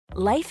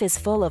Life is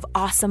full of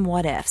awesome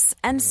what-ifs,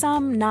 and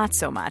some not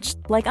so much,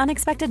 like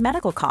unexpected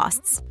medical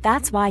costs.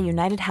 That's why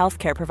United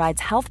Healthcare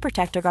provides Health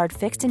Protector Guard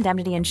fixed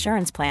indemnity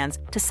insurance plans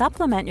to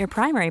supplement your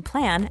primary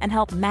plan and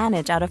help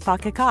manage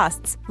out-of-pocket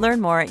costs.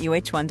 Learn more at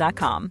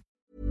uh1.com.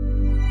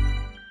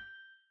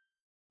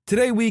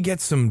 Today we get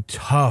some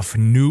tough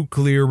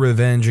nuclear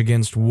revenge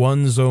against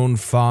one's own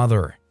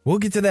father. We'll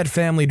get to that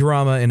family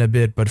drama in a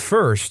bit, but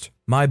first,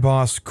 my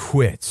boss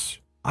quits.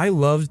 I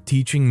loved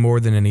teaching more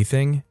than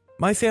anything.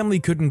 My family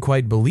couldn't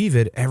quite believe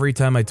it every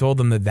time I told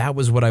them that that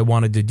was what I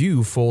wanted to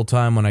do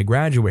full-time when I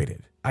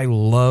graduated. I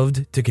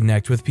loved to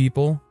connect with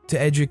people,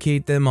 to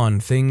educate them on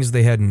things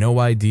they had no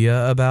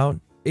idea about.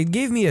 It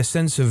gave me a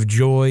sense of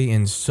joy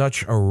in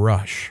such a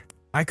rush.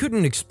 I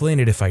couldn't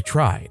explain it if I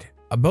tried.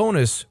 A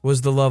bonus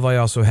was the love I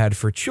also had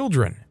for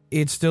children.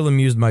 It still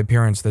amused my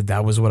parents that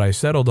that was what I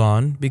settled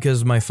on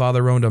because my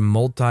father owned a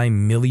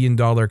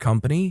multi-million-dollar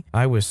company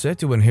I was set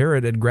to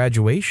inherit at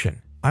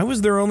graduation. I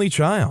was their only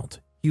child.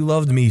 He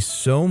loved me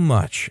so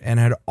much and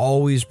had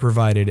always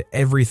provided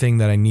everything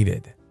that I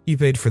needed. He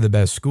paid for the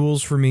best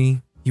schools for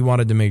me. He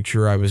wanted to make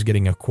sure I was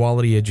getting a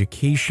quality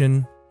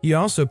education. He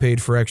also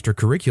paid for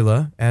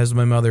extracurricula, as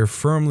my mother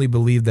firmly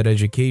believed that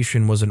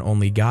education wasn't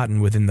only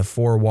gotten within the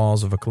four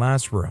walls of a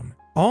classroom.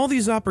 All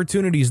these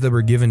opportunities that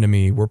were given to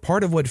me were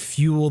part of what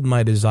fueled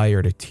my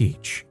desire to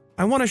teach.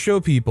 I want to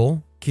show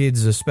people,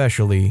 kids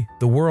especially,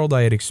 the world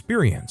I had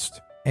experienced.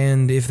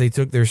 And if they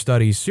took their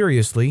studies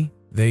seriously,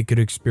 they could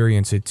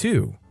experience it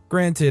too.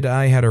 Granted,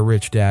 I had a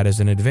rich dad as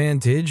an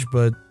advantage,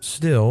 but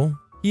still,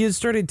 he had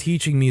started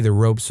teaching me the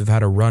ropes of how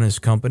to run his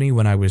company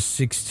when I was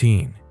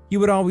 16. He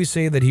would always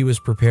say that he was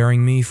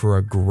preparing me for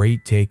a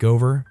great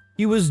takeover.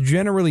 He was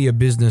generally a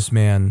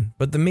businessman,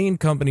 but the main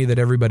company that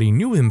everybody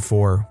knew him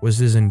for was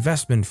his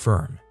investment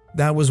firm.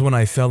 That was when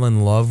I fell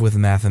in love with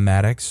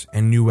mathematics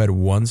and knew at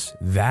once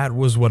that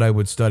was what I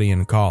would study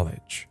in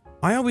college.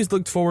 I always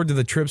looked forward to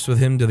the trips with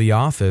him to the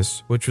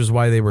office, which was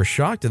why they were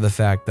shocked at the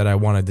fact that I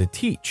wanted to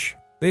teach.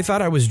 They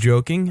thought I was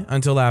joking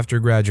until after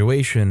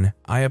graduation,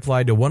 I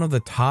applied to one of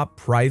the top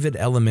private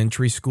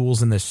elementary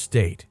schools in the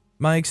state.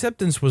 My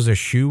acceptance was a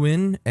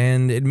shoo-in,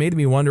 and it made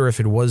me wonder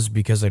if it was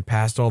because I'd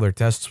passed all their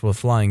tests with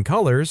flying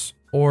colors,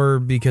 or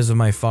because of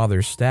my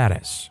father's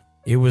status.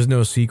 It was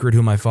no secret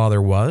who my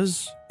father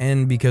was,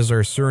 and because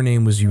our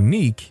surname was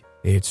unique,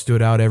 it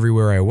stood out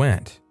everywhere I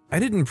went. I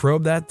didn't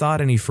probe that thought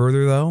any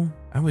further though.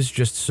 I was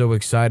just so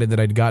excited that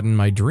I'd gotten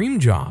my dream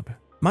job.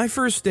 My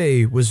first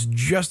day was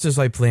just as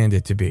I planned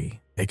it to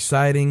be,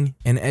 exciting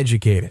and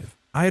educative.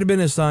 I had been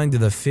assigned to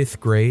the 5th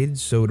grade,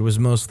 so it was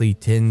mostly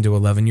 10 to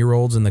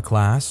 11-year-olds in the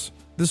class.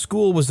 The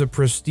school was a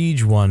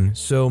prestige one,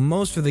 so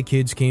most of the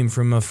kids came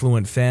from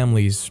affluent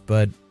families,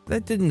 but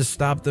that didn't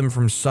stop them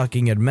from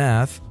sucking at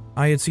math.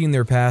 I had seen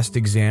their past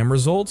exam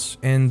results,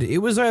 and it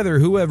was either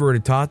whoever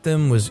had taught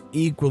them was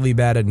equally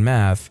bad at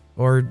math,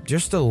 or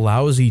just a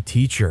lousy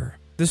teacher.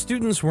 The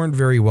students weren't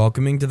very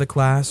welcoming to the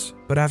class,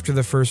 but after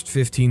the first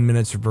 15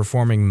 minutes of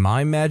performing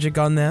my magic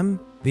on them,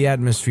 the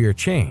atmosphere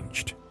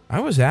changed.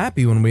 I was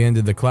happy when we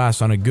ended the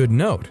class on a good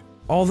note.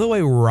 Although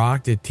I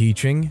rocked at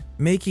teaching,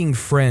 making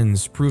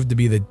friends proved to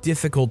be the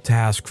difficult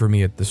task for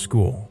me at the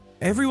school.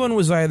 Everyone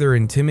was either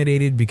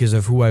intimidated because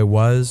of who I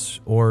was,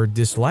 or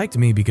disliked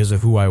me because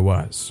of who I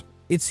was.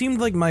 It seemed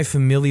like my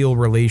familial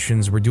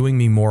relations were doing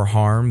me more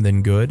harm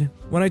than good.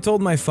 When I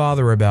told my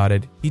father about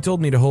it, he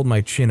told me to hold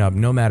my chin up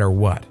no matter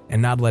what,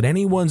 and not let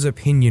anyone's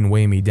opinion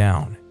weigh me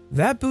down.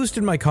 That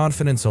boosted my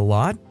confidence a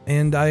lot,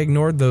 and I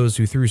ignored those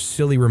who threw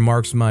silly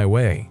remarks my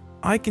way.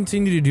 I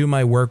continued to do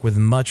my work with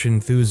much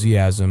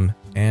enthusiasm,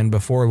 and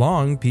before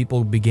long,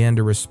 people began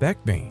to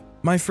respect me.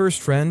 My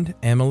first friend,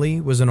 Emily,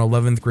 was an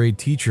 11th grade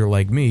teacher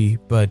like me,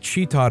 but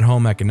she taught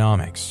home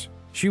economics.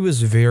 She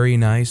was very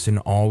nice and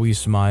always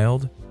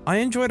smiled. I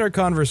enjoyed our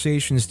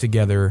conversations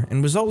together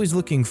and was always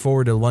looking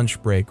forward to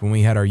lunch break when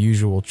we had our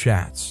usual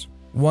chats.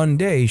 One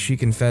day, she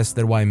confessed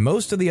that why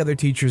most of the other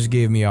teachers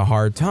gave me a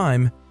hard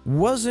time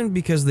wasn't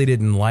because they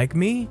didn't like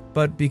me,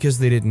 but because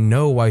they didn't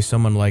know why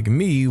someone like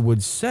me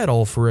would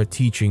settle for a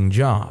teaching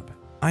job.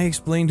 I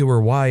explained to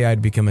her why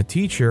I'd become a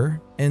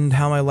teacher and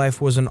how my life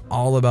wasn't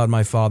all about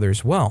my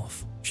father's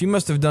wealth. She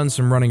must have done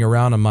some running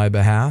around on my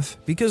behalf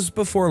because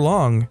before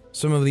long,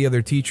 some of the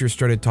other teachers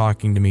started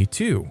talking to me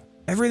too.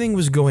 Everything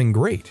was going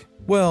great.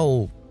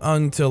 Well,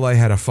 until I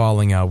had a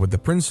falling out with the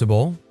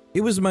principal.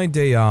 It was my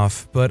day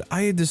off, but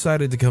I had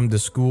decided to come to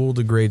school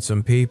to grade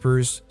some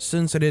papers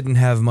since I didn't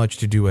have much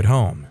to do at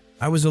home.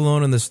 I was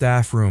alone in the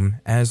staff room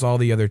as all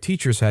the other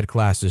teachers had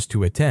classes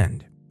to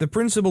attend. The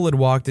principal had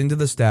walked into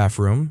the staff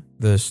room,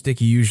 the stick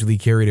he usually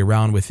carried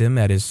around with him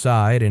at his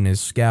side and his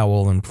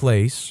scowl in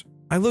place.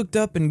 I looked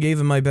up and gave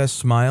him my best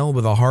smile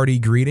with a hearty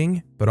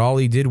greeting, but all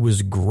he did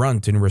was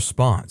grunt in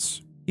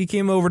response. He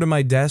came over to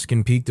my desk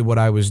and peeked at what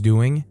I was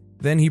doing.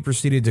 Then he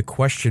proceeded to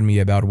question me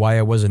about why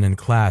I wasn't in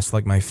class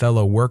like my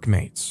fellow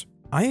workmates.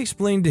 I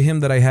explained to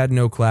him that I had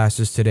no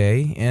classes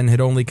today and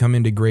had only come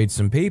in to grade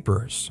some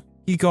papers.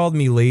 He called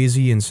me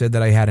lazy and said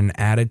that I had an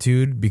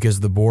attitude because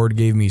the board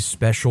gave me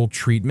special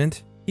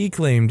treatment. He He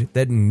claimed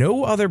that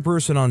no other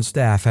person on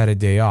staff had a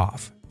day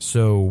off,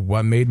 so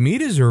what made me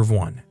deserve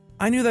one?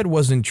 I knew that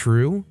wasn't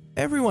true.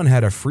 Everyone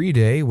had a free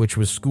day, which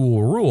was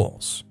school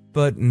rules,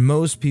 but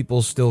most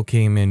people still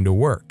came in to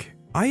work.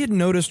 I had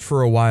noticed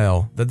for a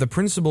while that the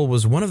principal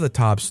was one of the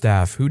top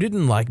staff who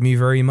didn't like me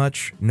very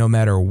much, no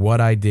matter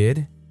what I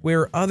did.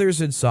 Where others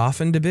had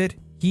softened a bit,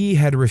 he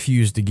had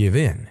refused to give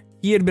in.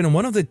 He had been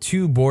one of the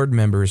 2 board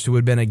members who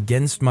had been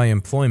against my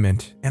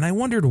employment, and I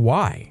wondered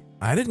why.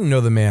 I didn't know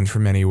the man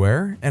from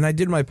anywhere, and I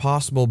did my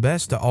possible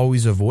best to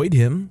always avoid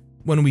him.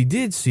 When we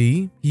did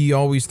see, he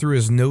always threw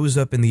his nose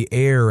up in the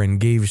air and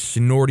gave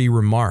snorty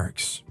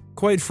remarks.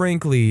 Quite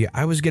frankly,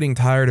 I was getting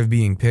tired of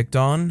being picked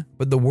on,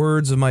 but the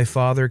words of my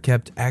father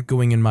kept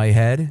echoing in my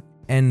head,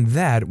 and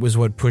that was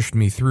what pushed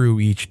me through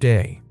each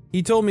day.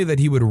 He told me that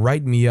he would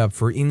write me up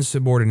for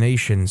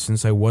insubordination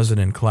since I wasn't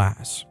in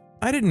class.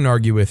 I didn't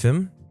argue with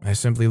him. I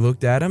simply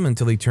looked at him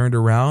until he turned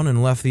around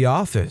and left the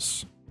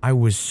office. I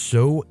was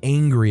so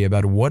angry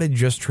about what had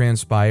just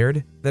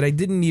transpired that I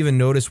didn't even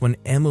notice when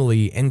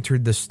Emily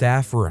entered the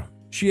staff room.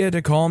 She had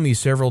to call me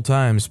several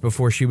times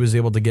before she was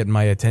able to get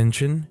my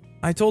attention.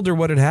 I told her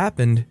what had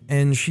happened,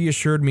 and she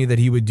assured me that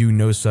he would do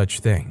no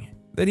such thing,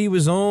 that he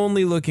was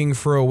only looking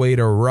for a way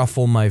to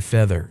ruffle my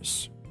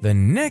feathers. The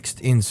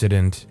next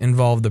incident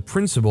involved the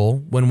principal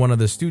when one of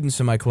the students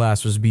in my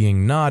class was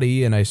being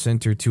naughty and I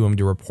sent her to him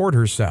to report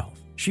herself.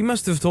 She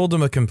must have told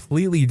him a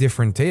completely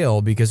different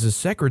tale because his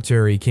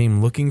secretary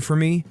came looking for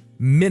me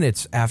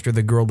minutes after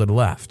the girl had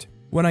left.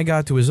 When I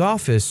got to his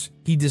office,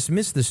 he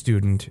dismissed the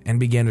student and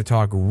began to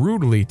talk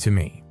rudely to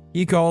me.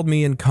 He called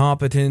me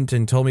incompetent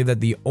and told me that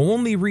the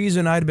only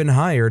reason I'd been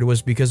hired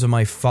was because of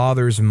my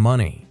father's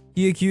money.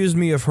 He accused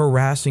me of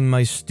harassing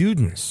my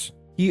students.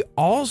 He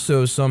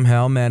also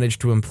somehow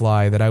managed to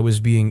imply that I was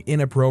being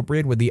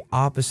inappropriate with the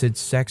opposite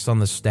sex on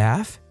the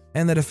staff,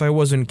 and that if I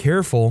wasn't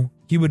careful,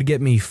 he would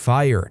get me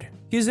fired.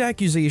 His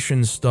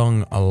accusations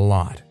stung a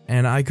lot,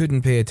 and I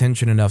couldn't pay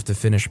attention enough to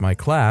finish my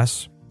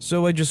class,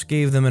 so I just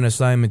gave them an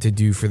assignment to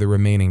do for the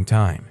remaining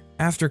time.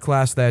 After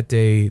class that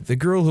day, the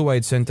girl who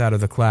I'd sent out of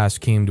the class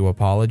came to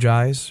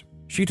apologize.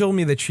 She told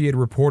me that she had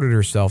reported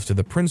herself to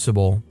the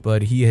principal,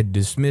 but he had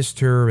dismissed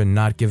her and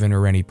not given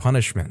her any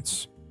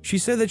punishments. She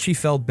said that she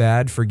felt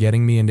bad for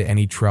getting me into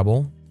any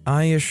trouble.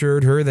 I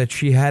assured her that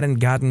she hadn't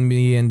gotten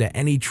me into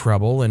any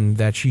trouble and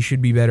that she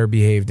should be better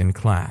behaved in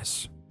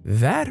class.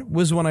 That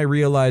was when I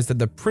realized that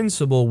the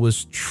principal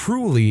was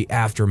truly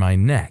after my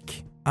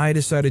neck. I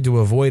decided to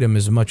avoid him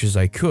as much as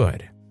I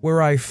could.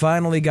 Where I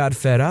finally got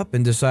fed up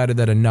and decided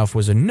that enough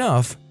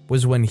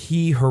was when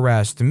he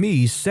harassed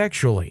me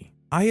sexually.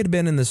 I had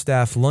been in the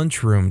staff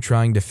lunchroom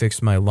trying to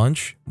fix my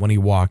lunch when he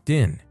walked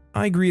in.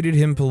 I greeted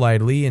him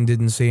politely and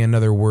didn't say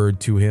another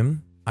word to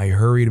him. I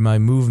hurried my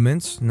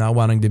movements, not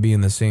wanting to be in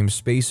the same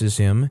space as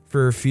him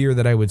for fear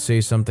that I would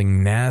say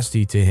something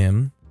nasty to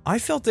him. I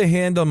felt a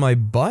hand on my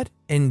butt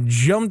and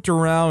jumped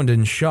around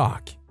in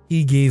shock.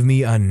 He gave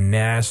me a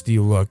nasty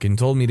look and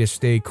told me to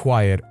stay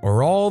quiet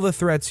or all the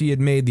threats he had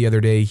made the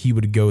other day he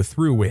would go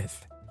through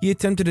with. He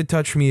attempted to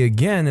touch me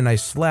again and I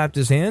slapped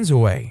his hands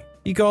away.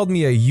 He called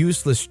me a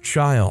useless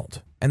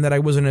child and that I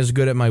wasn't as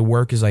good at my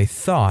work as I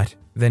thought.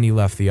 Then he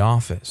left the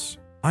office.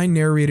 I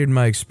narrated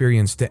my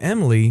experience to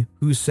Emily,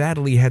 who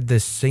sadly had the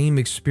same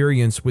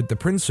experience with the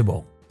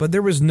principal. But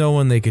there was no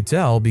one they could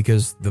tell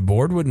because the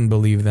board wouldn't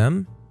believe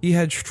them. He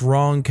had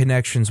strong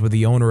connections with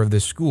the owner of the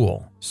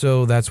school,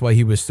 so that's why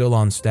he was still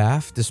on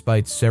staff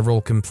despite several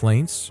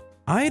complaints.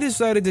 I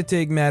decided to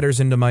take matters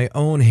into my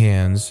own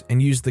hands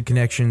and use the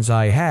connections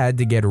I had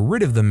to get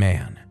rid of the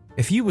man.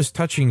 If he was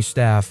touching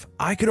staff,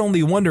 I could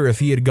only wonder if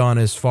he had gone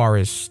as far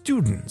as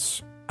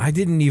students. I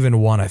didn't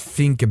even want to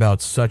think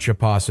about such a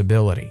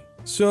possibility.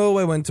 So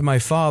I went to my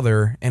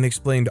father and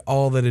explained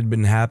all that had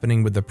been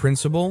happening with the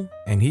principal,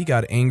 and he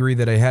got angry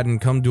that I hadn't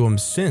come to him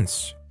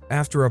since.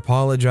 After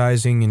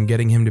apologizing and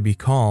getting him to be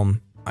calm,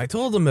 I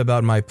told him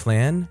about my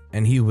plan,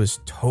 and he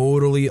was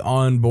totally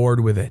on board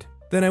with it.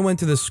 Then I went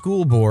to the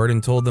school board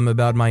and told them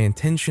about my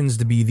intentions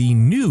to be the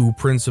new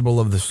principal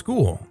of the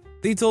school.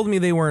 They told me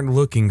they weren't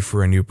looking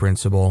for a new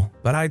principal,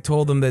 but I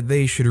told them that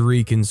they should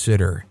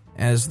reconsider,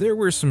 as there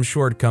were some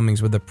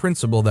shortcomings with the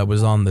principal that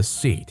was on the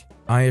seat.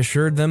 I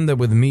assured them that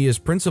with me as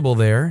principal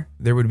there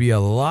would be a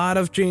lot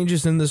of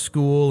changes in the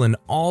school and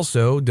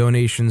also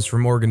donations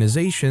from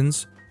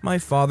organizations my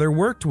father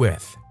worked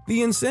with.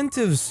 The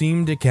incentives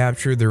seemed to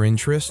capture their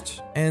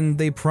interest, and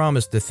they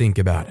promised to think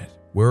about it.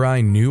 Where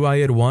I knew I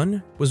had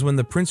won was when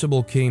the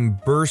principal came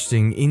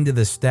bursting into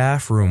the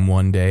staff room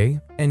one day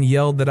and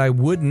yelled that I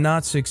would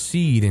not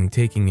succeed in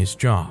taking his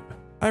job.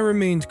 I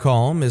remained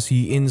calm as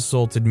he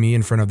insulted me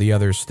in front of the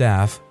other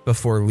staff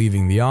before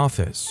leaving the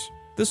office.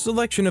 The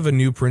selection of a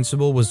new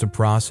principal was a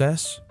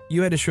process.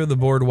 You had to show the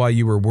board why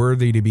you were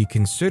worthy to be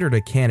considered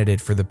a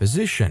candidate for the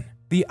position.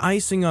 The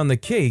icing on the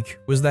cake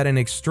was that an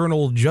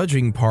external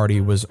judging party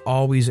was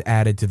always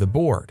added to the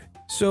board,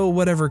 so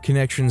whatever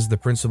connections the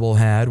principal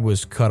had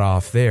was cut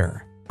off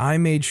there. I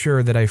made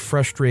sure that I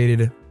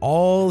frustrated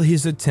all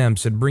his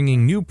attempts at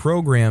bringing new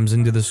programs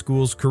into the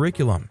school's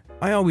curriculum.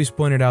 I always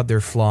pointed out their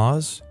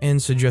flaws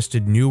and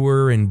suggested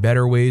newer and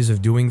better ways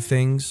of doing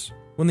things.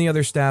 When the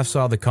other staff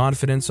saw the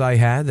confidence I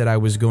had that I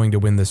was going to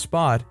win the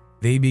spot,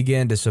 they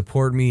began to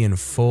support me in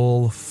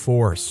full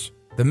force.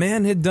 The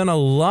man had done a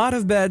lot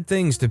of bad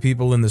things to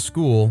people in the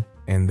school,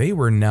 and they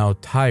were now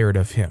tired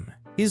of him.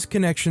 His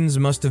connections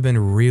must have been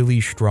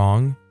really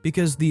strong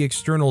because the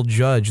external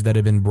judge that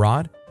had been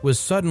brought was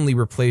suddenly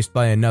replaced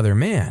by another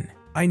man.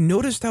 I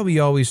noticed how he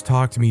always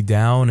talked me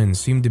down and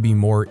seemed to be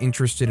more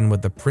interested in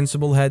what the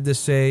principal had to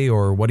say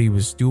or what he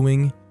was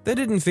doing. That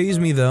didn't faze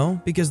me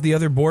though, because the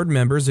other board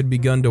members had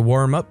begun to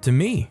warm up to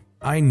me.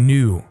 I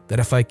knew that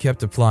if I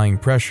kept applying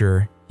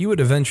pressure, he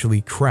would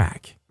eventually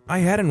crack. I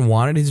hadn't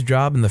wanted his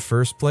job in the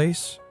first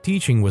place.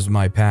 Teaching was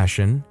my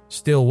passion,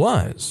 still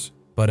was.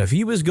 But if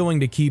he was going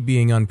to keep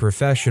being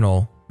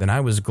unprofessional, then I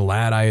was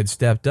glad I had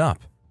stepped up.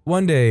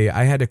 One day,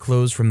 I had to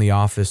close from the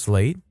office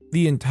late.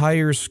 The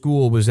entire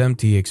school was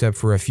empty except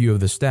for a few of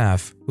the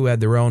staff who had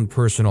their own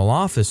personal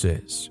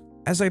offices.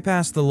 As I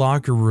passed the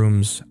locker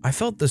rooms, I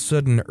felt the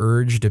sudden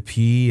urge to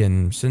pee,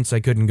 and since I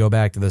couldn't go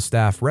back to the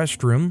staff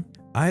restroom,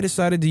 I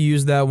decided to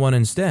use that one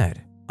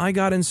instead. I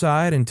got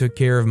inside and took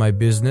care of my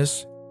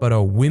business, but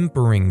a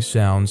whimpering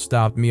sound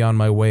stopped me on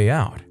my way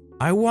out.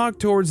 I walked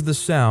towards the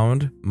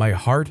sound, my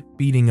heart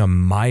beating a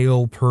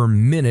mile per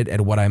minute at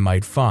what I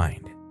might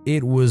find.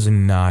 It was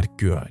not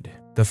good.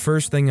 The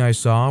first thing I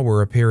saw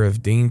were a pair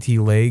of dainty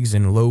legs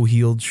and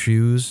low-heeled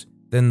shoes.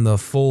 Then the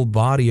full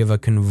body of a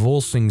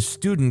convulsing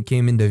student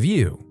came into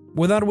view.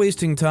 Without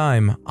wasting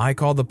time, I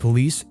called the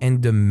police and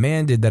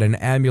demanded that an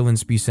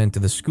ambulance be sent to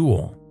the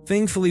school.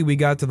 Thankfully, we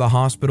got to the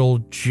hospital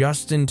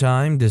just in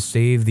time to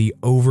save the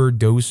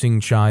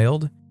overdosing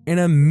child. An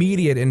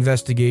immediate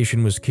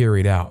investigation was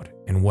carried out,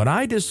 and what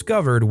I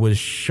discovered was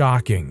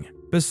shocking.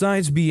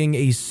 Besides being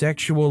a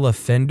sexual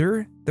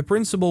offender, the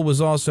principal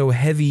was also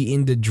heavy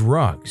into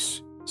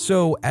drugs.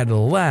 So at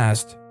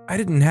last, I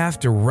didn't have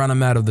to run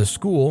him out of the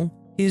school.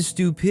 His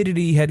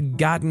stupidity had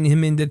gotten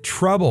him into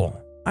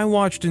trouble. I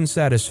watched in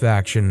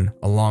satisfaction,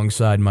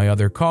 alongside my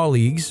other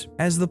colleagues,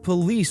 as the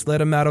police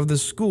let him out of the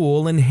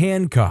school in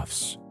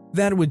handcuffs.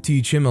 That would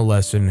teach him a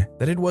lesson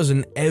that it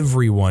wasn't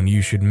everyone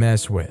you should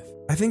mess with.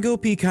 I think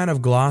OP kind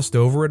of glossed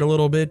over it a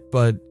little bit,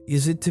 but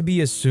is it to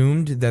be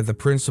assumed that the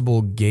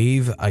principal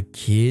gave a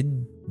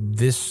kid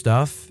this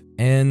stuff?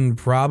 And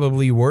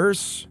probably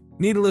worse?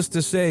 Needless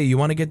to say, you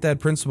want to get that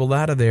principal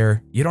out of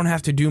there, you don't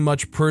have to do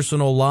much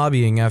personal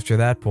lobbying after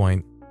that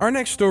point. Our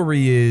next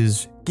story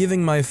is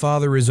giving my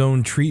father his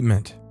own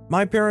treatment.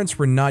 My parents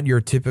were not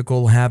your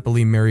typical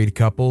happily married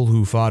couple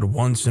who fought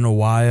once in a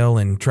while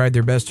and tried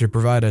their best to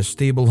provide a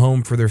stable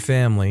home for their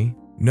family.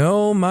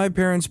 No, my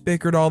parents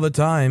bickered all the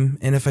time,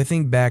 and if I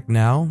think back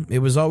now, it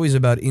was always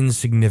about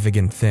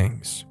insignificant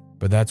things.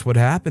 But that's what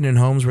happened in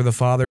homes where the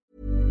father...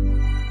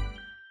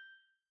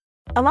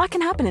 A lot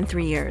can happen in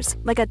 3 years,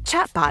 like a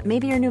chatbot may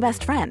be your new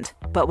best friend.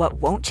 But what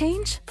won't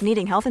change?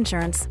 Needing health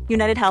insurance.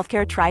 United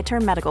Healthcare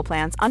Tri-Term Medical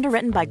Plans,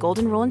 underwritten by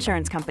Golden Rule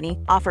Insurance Company,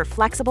 offer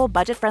flexible,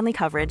 budget-friendly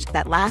coverage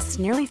that lasts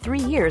nearly 3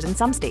 years in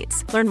some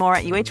states. Learn more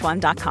at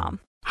uh1.com.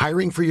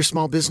 Hiring for your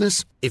small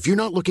business? If you're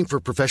not looking for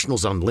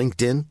professionals on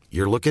LinkedIn,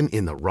 you're looking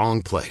in the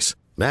wrong place.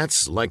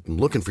 That's like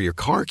looking for your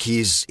car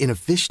keys in a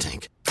fish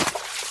tank.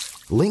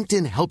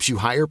 LinkedIn helps you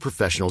hire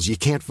professionals you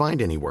can't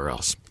find anywhere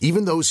else,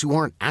 even those who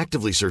aren't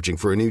actively searching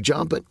for a new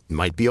job but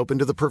might be open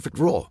to the perfect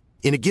role.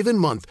 In a given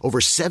month, over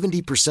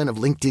 70% of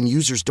LinkedIn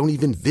users don't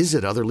even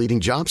visit other leading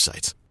job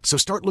sites. So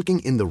start looking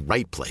in the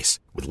right place.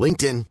 With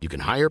LinkedIn, you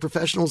can hire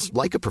professionals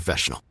like a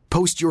professional.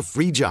 Post your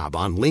free job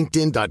on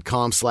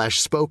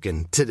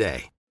linkedin.com/spoken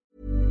today.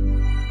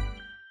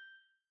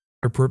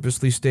 I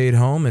purposely stayed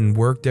home and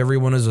worked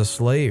everyone as a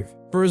slave.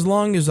 For as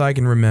long as I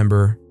can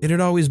remember, it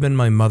had always been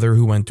my mother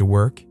who went to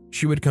work.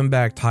 She would come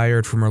back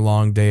tired from her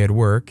long day at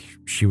work,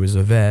 she was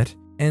a vet,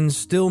 and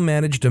still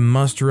managed to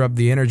muster up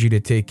the energy to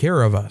take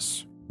care of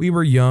us. We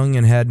were young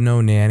and had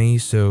no nanny,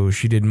 so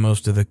she did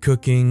most of the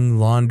cooking,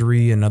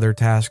 laundry, and other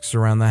tasks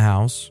around the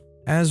house.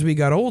 As we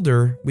got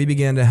older, we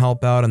began to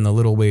help out in the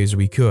little ways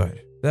we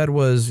could. That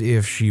was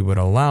if she would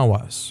allow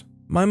us.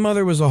 My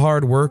mother was a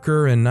hard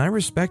worker, and I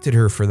respected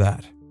her for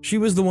that. She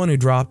was the one who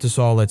dropped us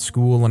all at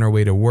school on our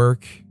way to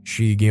work.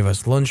 She gave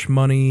us lunch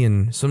money,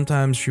 and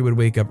sometimes she would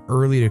wake up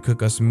early to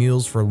cook us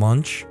meals for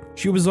lunch.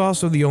 She was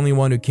also the only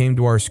one who came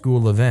to our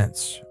school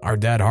events. Our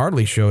dad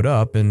hardly showed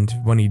up, and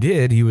when he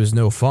did, he was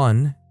no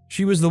fun.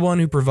 She was the one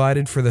who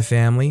provided for the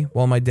family,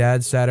 while my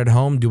dad sat at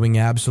home doing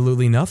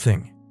absolutely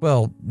nothing.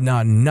 Well,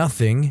 not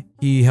nothing.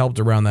 He helped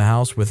around the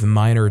house with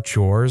minor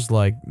chores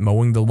like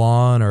mowing the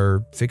lawn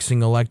or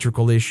fixing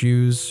electrical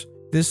issues.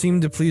 This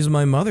seemed to please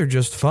my mother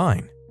just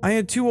fine. I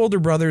had 2 older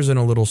brothers and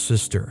a little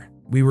sister.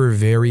 We were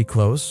very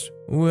close.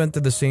 We went to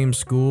the same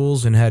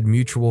schools and had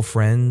mutual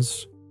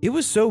friends. It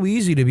was so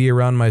easy to be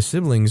around my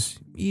siblings,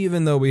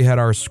 even though we had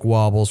our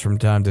squabbles from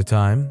time to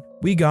time.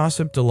 We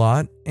gossiped a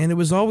lot, and it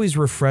was always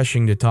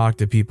refreshing to talk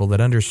to people that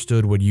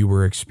understood what you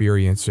were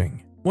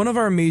experiencing. One of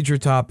our major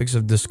topics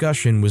of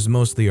discussion was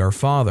mostly our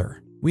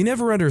father. We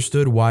never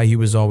understood why he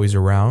was always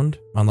around,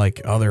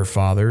 unlike other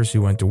fathers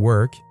who went to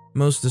work.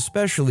 Most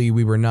especially,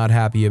 we were not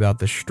happy about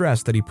the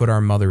stress that he put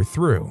our mother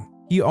through.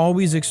 He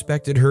always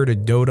expected her to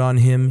dote on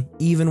him,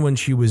 even when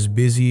she was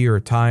busy or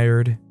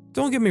tired.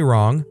 Don't get me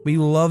wrong, we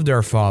loved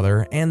our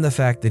father and the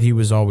fact that he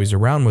was always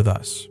around with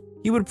us.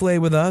 He would play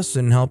with us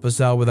and help us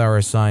out with our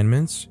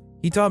assignments.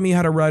 He taught me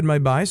how to ride my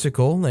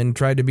bicycle and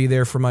tried to be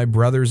there for my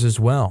brothers as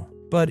well.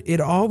 But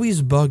it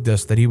always bugged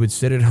us that he would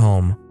sit at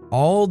home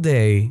all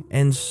day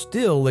and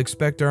still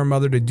expect our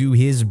mother to do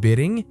his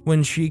bidding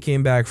when she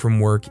came back from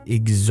work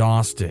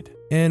exhausted.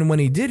 And when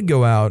he did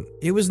go out,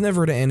 it was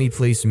never to any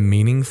place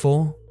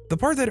meaningful. The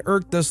part that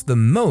irked us the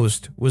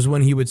most was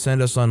when he would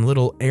send us on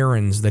little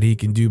errands that he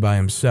could do by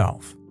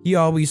himself. He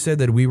always said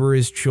that we were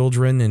his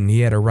children and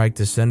he had a right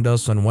to send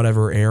us on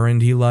whatever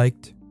errand he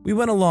liked. We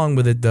went along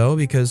with it though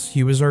because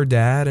he was our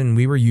dad and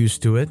we were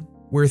used to it.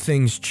 Where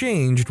things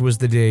changed was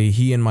the day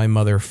he and my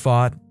mother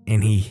fought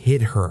and he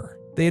hit her.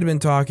 They had been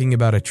talking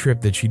about a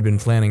trip that she'd been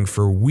planning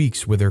for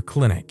weeks with her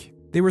clinic.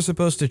 They were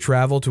supposed to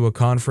travel to a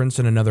conference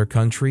in another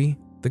country.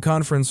 The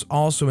conference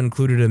also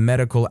included a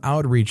medical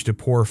outreach to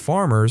poor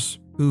farmers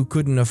who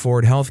couldn't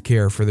afford health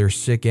care for their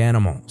sick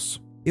animals.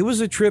 It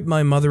was a trip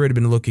my mother had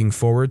been looking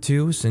forward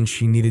to since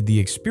she needed the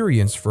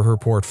experience for her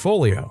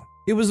portfolio.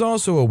 It was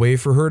also a way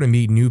for her to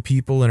meet new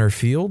people in her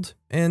field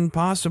and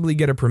possibly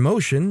get a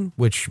promotion,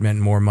 which meant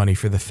more money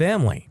for the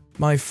family.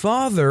 My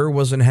father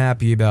wasn't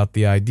happy about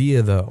the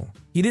idea though.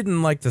 He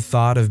didn't like the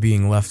thought of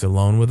being left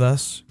alone with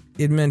us.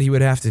 It meant he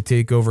would have to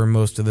take over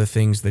most of the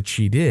things that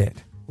she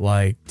did,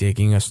 like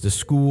taking us to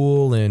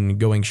school and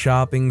going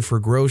shopping for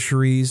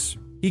groceries.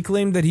 He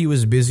claimed that he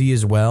was busy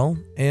as well,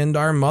 and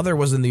our mother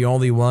wasn't the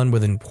only one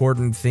with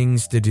important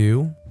things to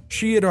do.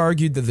 She had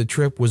argued that the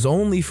trip was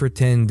only for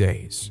 10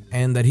 days,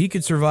 and that he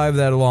could survive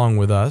that along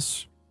with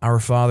us. Our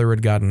father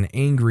had gotten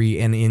angry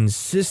and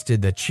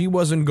insisted that she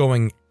wasn't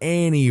going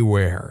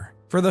anywhere.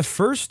 For the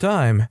first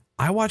time,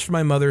 I watched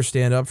my mother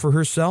stand up for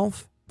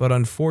herself, but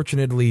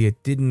unfortunately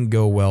it didn't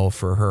go well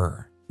for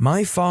her.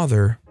 My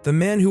father, the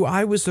man who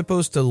I was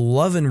supposed to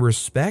love and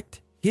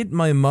respect, hit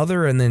my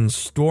mother and then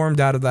stormed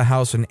out of the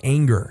house in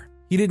anger.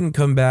 He didn't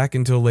come back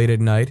until late at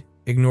night,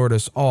 ignored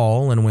us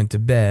all, and went to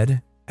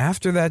bed.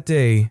 After that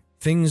day,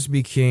 things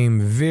became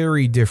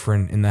very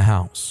different in the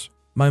house.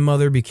 My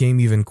mother became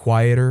even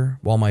quieter,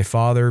 while my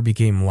father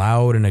became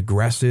loud and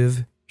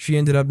aggressive. She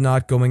ended up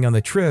not going on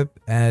the trip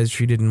as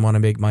she didn't want to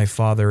make my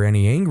father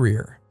any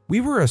angrier. We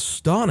were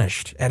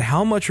astonished at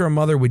how much our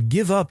mother would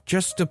give up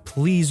just to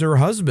please her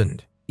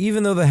husband.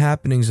 Even though the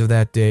happenings of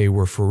that day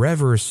were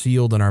forever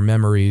sealed in our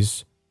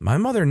memories, my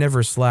mother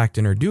never slacked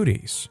in her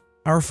duties.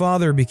 Our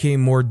father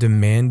became more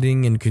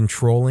demanding and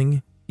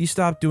controlling. He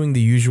stopped doing the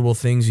usual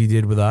things he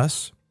did with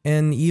us,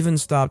 and even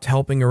stopped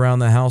helping around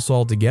the house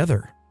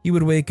altogether. He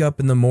would wake up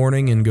in the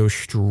morning and go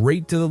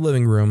straight to the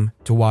living room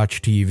to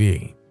watch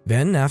TV.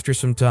 Then, after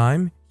some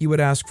time, he would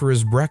ask for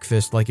his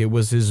breakfast like it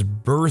was his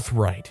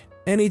birthright.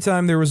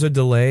 Anytime there was a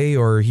delay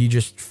or he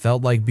just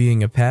felt like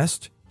being a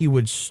pest, he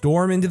would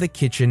storm into the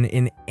kitchen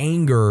in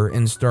anger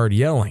and start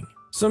yelling.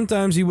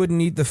 Sometimes he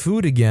wouldn't eat the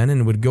food again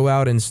and would go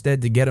out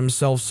instead to get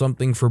himself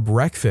something for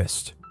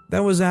breakfast.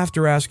 That was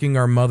after asking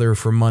our mother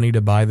for money to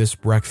buy this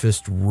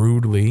breakfast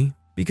rudely.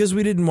 Because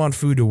we didn't want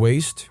food to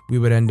waste, we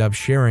would end up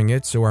sharing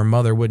it so our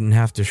mother wouldn't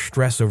have to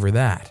stress over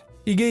that.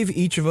 He gave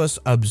each of us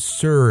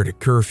absurd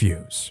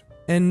curfews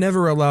and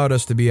never allowed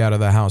us to be out of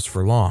the house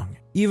for long.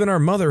 Even our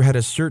mother had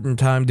a certain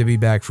time to be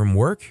back from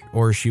work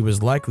or she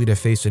was likely to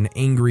face an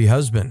angry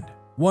husband.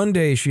 One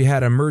day she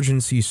had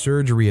emergency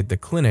surgery at the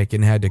clinic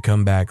and had to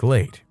come back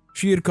late.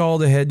 She had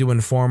called ahead to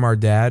inform our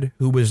dad,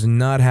 who was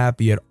not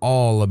happy at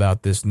all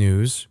about this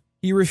news.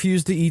 He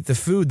refused to eat the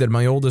food that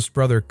my oldest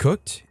brother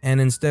cooked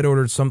and instead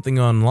ordered something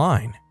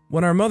online.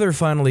 When our mother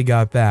finally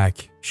got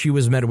back, she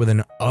was met with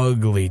an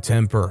ugly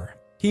temper.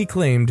 He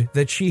claimed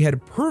that she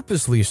had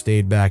purposely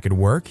stayed back at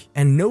work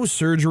and no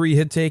surgery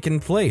had taken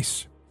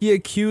place. He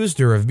accused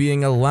her of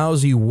being a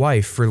lousy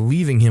wife for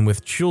leaving him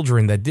with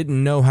children that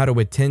didn't know how to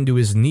attend to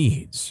his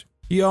needs.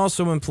 He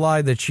also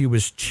implied that she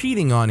was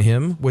cheating on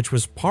him, which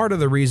was part of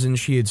the reason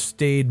she had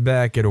stayed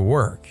back at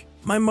work.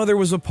 My mother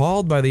was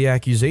appalled by the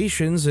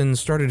accusations and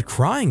started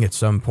crying at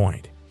some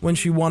point. When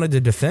she wanted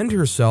to defend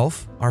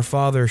herself, our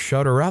father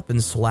shut her up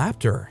and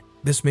slapped her.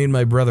 This made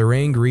my brother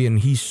angry and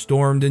he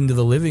stormed into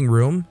the living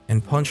room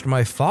and punched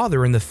my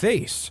father in the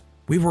face.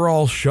 We were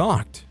all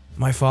shocked.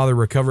 My father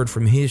recovered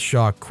from his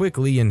shock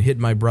quickly and hit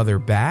my brother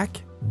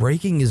back,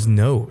 breaking his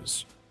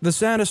nose. The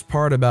saddest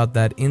part about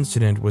that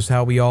incident was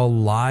how we all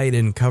lied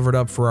and covered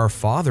up for our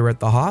father at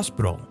the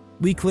hospital.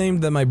 We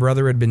claimed that my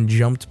brother had been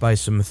jumped by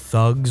some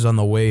thugs on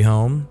the way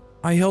home.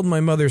 I held my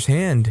mother's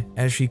hand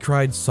as she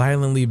cried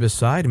silently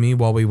beside me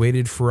while we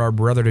waited for our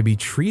brother to be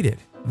treated.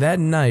 That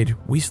night,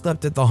 we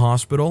slept at the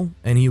hospital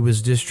and he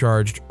was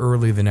discharged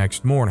early the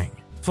next morning.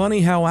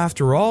 Funny how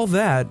after all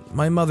that,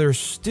 my mother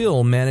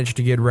still managed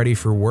to get ready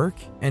for work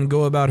and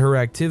go about her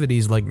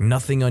activities like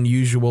nothing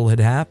unusual had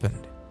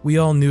happened. We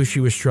all knew she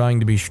was trying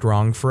to be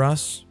strong for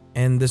us,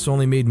 and this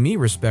only made me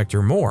respect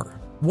her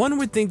more. One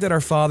would think that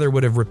our father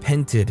would have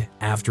repented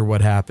after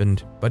what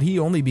happened, but he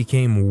only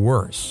became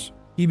worse.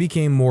 He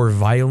became more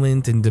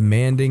violent and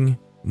demanding.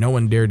 No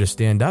one dared to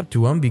stand up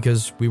to him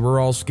because we were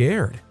all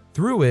scared.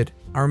 Through it,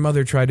 our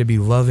mother tried to be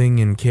loving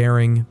and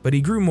caring, but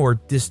he grew more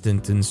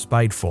distant and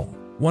spiteful.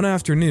 One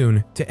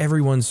afternoon, to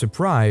everyone's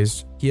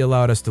surprise, he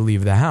allowed us to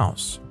leave the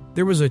house.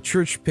 There was a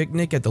church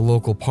picnic at the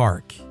local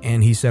park,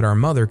 and he said our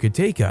mother could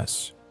take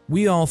us.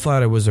 We all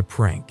thought it was a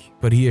prank,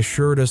 but he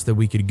assured us that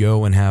we could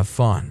go and have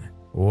fun.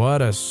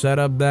 What a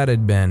setup that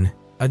had been.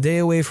 A day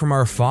away from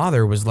our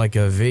father was like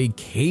a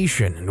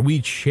vacation, and we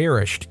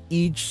cherished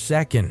each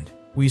second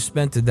we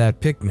spent at that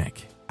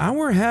picnic.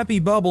 Our happy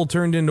bubble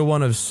turned into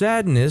one of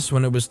sadness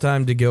when it was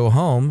time to go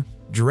home,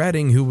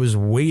 dreading who was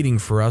waiting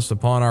for us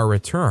upon our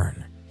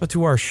return. But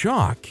to our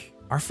shock,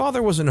 our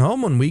father wasn't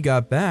home when we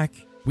got back.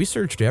 We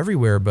searched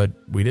everywhere, but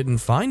we didn't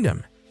find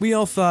him. We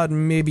all thought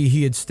maybe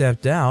he had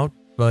stepped out,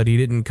 but he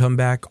didn't come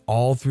back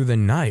all through the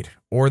night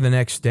or the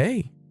next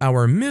day.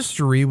 Our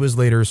mystery was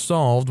later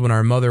solved when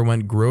our mother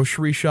went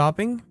grocery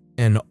shopping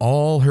and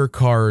all her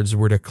cards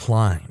were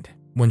declined.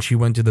 When she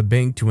went to the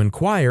bank to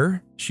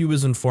inquire, she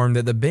was informed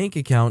that the bank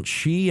account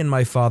she and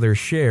my father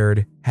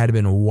shared had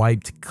been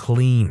wiped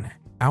clean.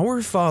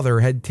 Our father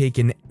had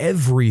taken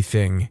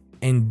everything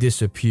and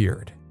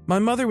disappeared. My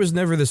mother was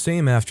never the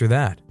same after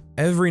that.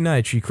 Every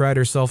night she cried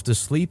herself to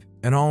sleep,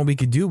 and all we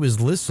could do was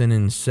listen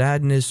in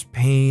sadness,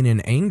 pain,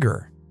 and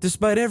anger.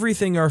 Despite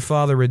everything our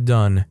father had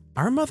done,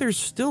 our mother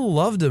still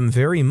loved him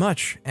very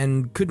much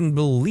and couldn't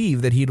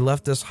believe that he'd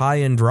left us high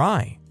and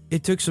dry.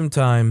 It took some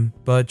time,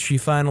 but she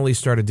finally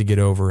started to get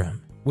over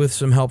him. With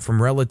some help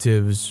from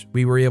relatives,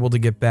 we were able to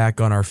get back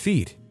on our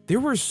feet.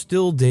 There were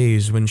still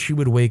days when she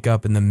would wake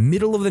up in the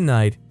middle of the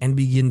night and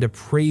begin to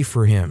pray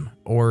for him,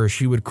 or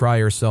she would cry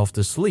herself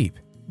to sleep.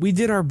 We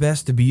did our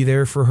best to be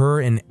there for her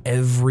in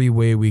every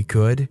way we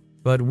could,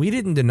 but we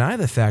didn't deny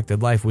the fact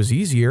that life was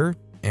easier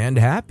and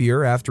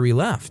happier after he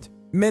left.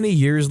 Many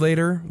years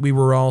later, we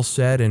were all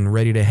set and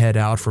ready to head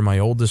out for my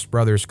oldest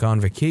brother's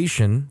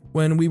convocation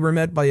when we were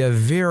met by a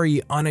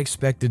very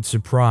unexpected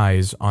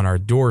surprise on our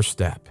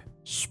doorstep.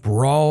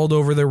 Sprawled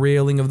over the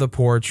railing of the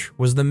porch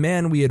was the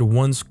man we had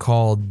once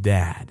called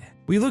Dad.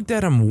 We looked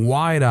at him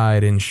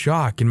wide-eyed in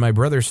shock, and my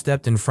brother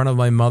stepped in front of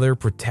my mother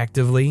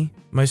protectively.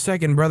 My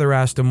second brother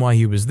asked him why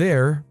he was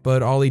there,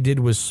 but all he did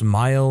was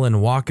smile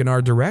and walk in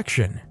our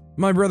direction.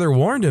 My brother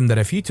warned him that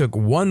if he took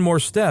one more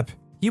step,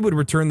 he would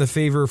return the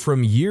favor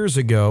from years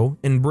ago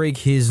and break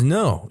his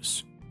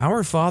nose.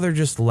 Our father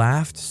just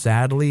laughed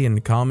sadly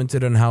and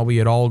commented on how we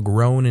had all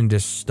grown into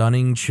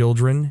stunning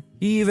children.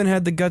 He even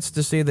had the guts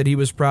to say that he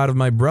was proud of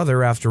my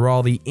brother after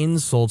all the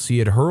insults he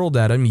had hurled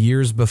at him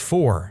years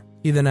before.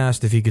 He then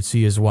asked if he could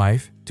see his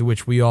wife, to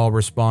which we all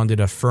responded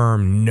a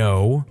firm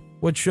no.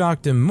 What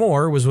shocked him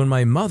more was when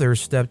my mother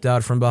stepped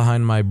out from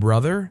behind my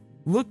brother,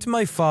 looked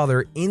my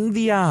father in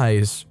the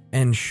eyes,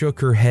 and shook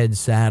her head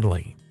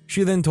sadly.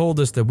 She then told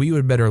us that we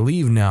would better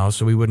leave now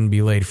so we wouldn't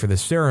be late for the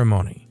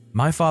ceremony.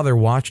 My father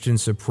watched in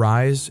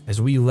surprise as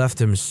we left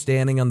him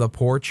standing on the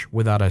porch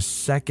without a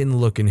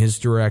second look in his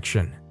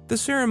direction. The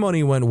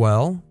ceremony went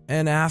well,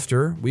 and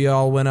after, we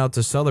all went out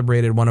to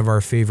celebrate at one of our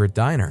favorite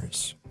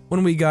diners.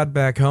 When we got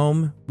back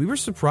home, we were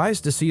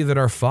surprised to see that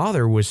our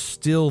father was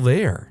still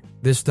there.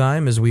 This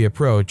time, as we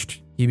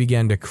approached, he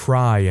began to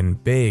cry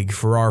and beg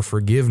for our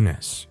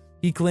forgiveness.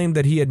 He claimed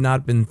that he had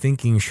not been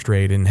thinking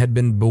straight and had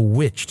been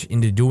bewitched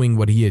into doing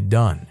what he had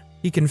done.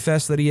 He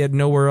confessed that he had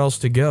nowhere else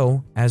to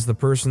go, as the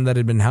person that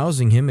had been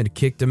housing him had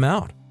kicked him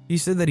out. He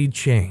said that he'd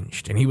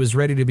changed, and he was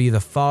ready to be the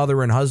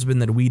father and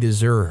husband that we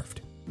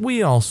deserved.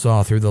 We all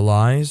saw through the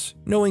lies,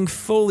 knowing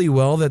fully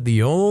well that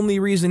the only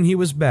reason he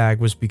was back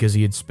was because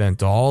he had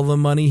spent all the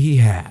money he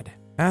had.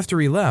 After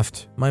he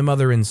left, my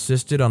mother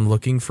insisted on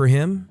looking for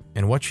him,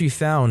 and what she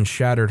found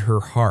shattered her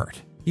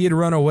heart. He had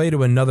run away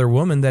to another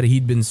woman that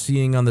he'd been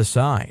seeing on the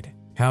side.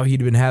 How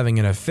he'd been having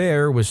an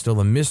affair was still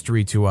a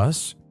mystery to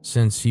us,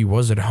 since he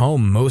was at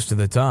home most of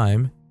the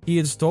time. He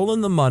had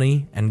stolen the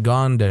money and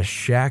gone to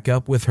shack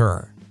up with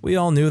her. We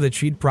all knew that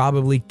she'd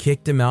probably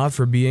kicked him out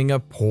for being a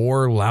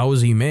poor,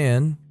 lousy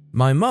man.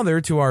 My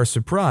mother, to our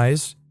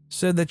surprise,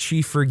 said that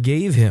she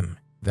forgave him,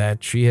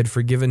 that she had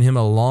forgiven him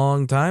a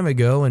long time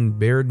ago and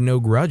bared no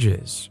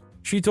grudges.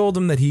 She told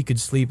him that he could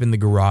sleep in the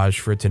garage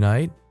for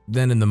tonight.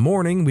 Then in the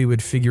morning, we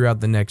would figure out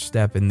the next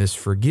step in this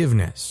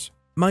forgiveness.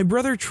 My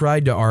brother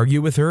tried to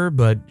argue with her,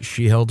 but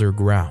she held her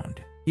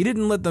ground. He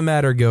didn't let the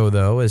matter go,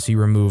 though, as he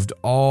removed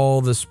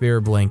all the spare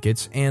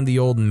blankets and the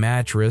old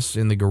mattress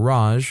in the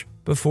garage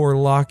before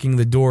locking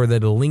the door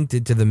that linked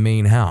it to the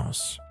main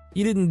house.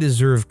 He didn't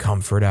deserve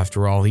comfort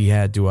after all he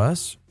had to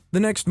us. The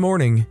next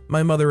morning,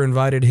 my mother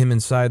invited him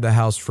inside the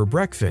house for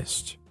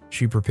breakfast.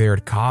 She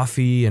prepared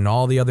coffee and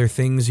all the other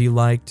things he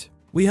liked.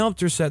 We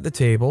helped her set the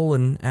table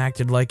and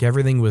acted like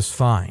everything was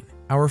fine.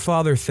 Our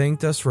father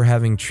thanked us for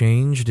having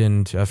changed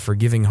and a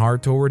forgiving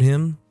heart toward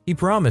him. He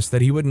promised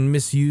that he wouldn't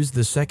misuse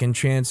the second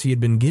chance he had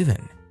been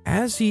given.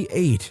 As he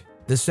ate,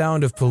 the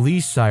sound of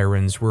police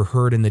sirens were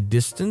heard in the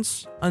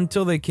distance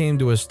until they came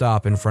to a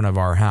stop in front of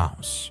our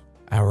house.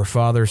 Our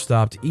father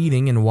stopped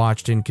eating and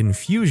watched in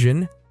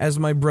confusion as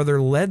my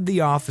brother led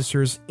the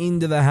officers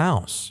into the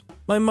house.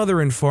 My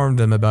mother informed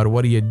them about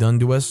what he had done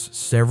to us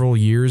several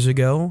years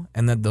ago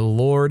and that the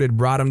Lord had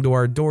brought him to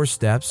our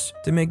doorsteps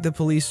to make the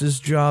police's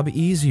job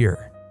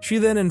easier. She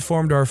then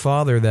informed our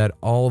father that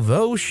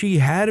although she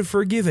had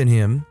forgiven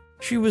him,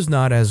 she was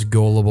not as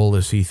gullible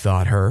as he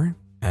thought her.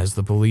 As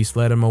the police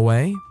led him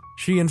away,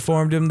 she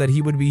informed him that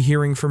he would be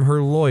hearing from her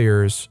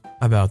lawyers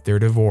about their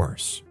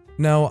divorce.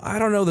 Now, I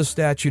don't know the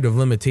statute of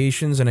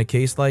limitations in a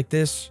case like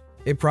this.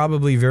 It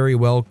probably very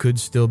well could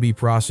still be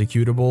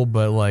prosecutable,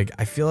 but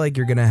I feel like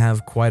you're gonna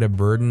have quite a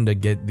burden to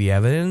get the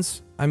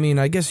evidence. I mean,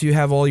 I guess you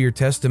have all your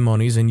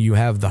testimonies and you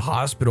have the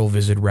hospital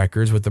visit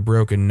records with the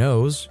broken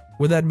nose.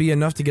 Would that be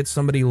enough to get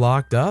somebody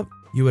locked up?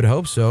 You would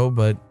hope so,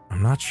 but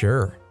I'm not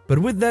sure. But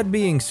with that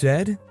being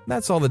said,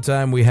 that's all the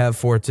time we have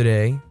for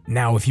today.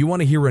 Now, if you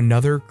want to hear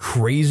another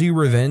crazy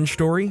revenge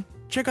story,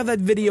 check out that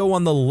video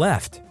on the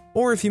left.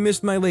 Or if you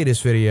missed my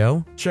latest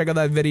video, check out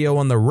that video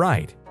on the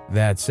right.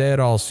 That said,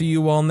 I'll see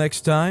you all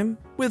next time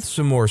with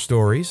some more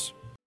stories.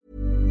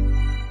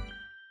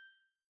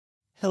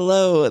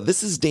 Hello,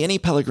 this is Danny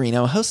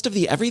Pellegrino, host of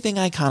the Everything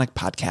Iconic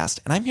podcast,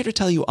 and I'm here to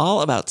tell you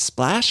all about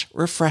Splash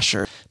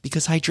Refresher,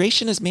 because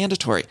hydration is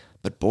mandatory,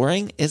 but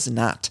boring is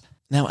not.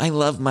 Now, I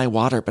love my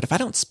water, but if I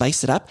don't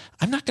spice it up,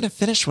 I'm not going to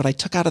finish what I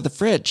took out of the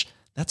fridge.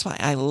 That's why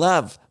I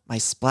love my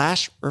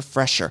Splash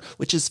Refresher,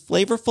 which is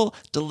flavorful,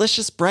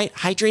 delicious, bright,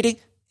 hydrating,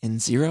 and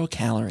 0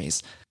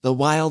 calories. The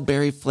wild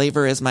berry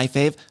flavor is my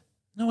fave.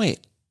 No,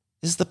 wait,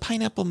 is the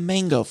pineapple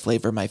mango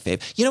flavor my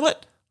fave? You know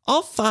what?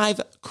 All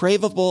 5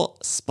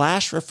 craveable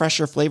Splash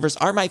Refresher flavors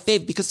are my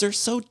fave because they're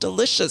so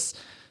delicious.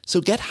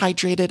 So get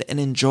hydrated and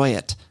enjoy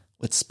it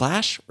with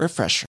Splash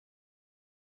Refresher.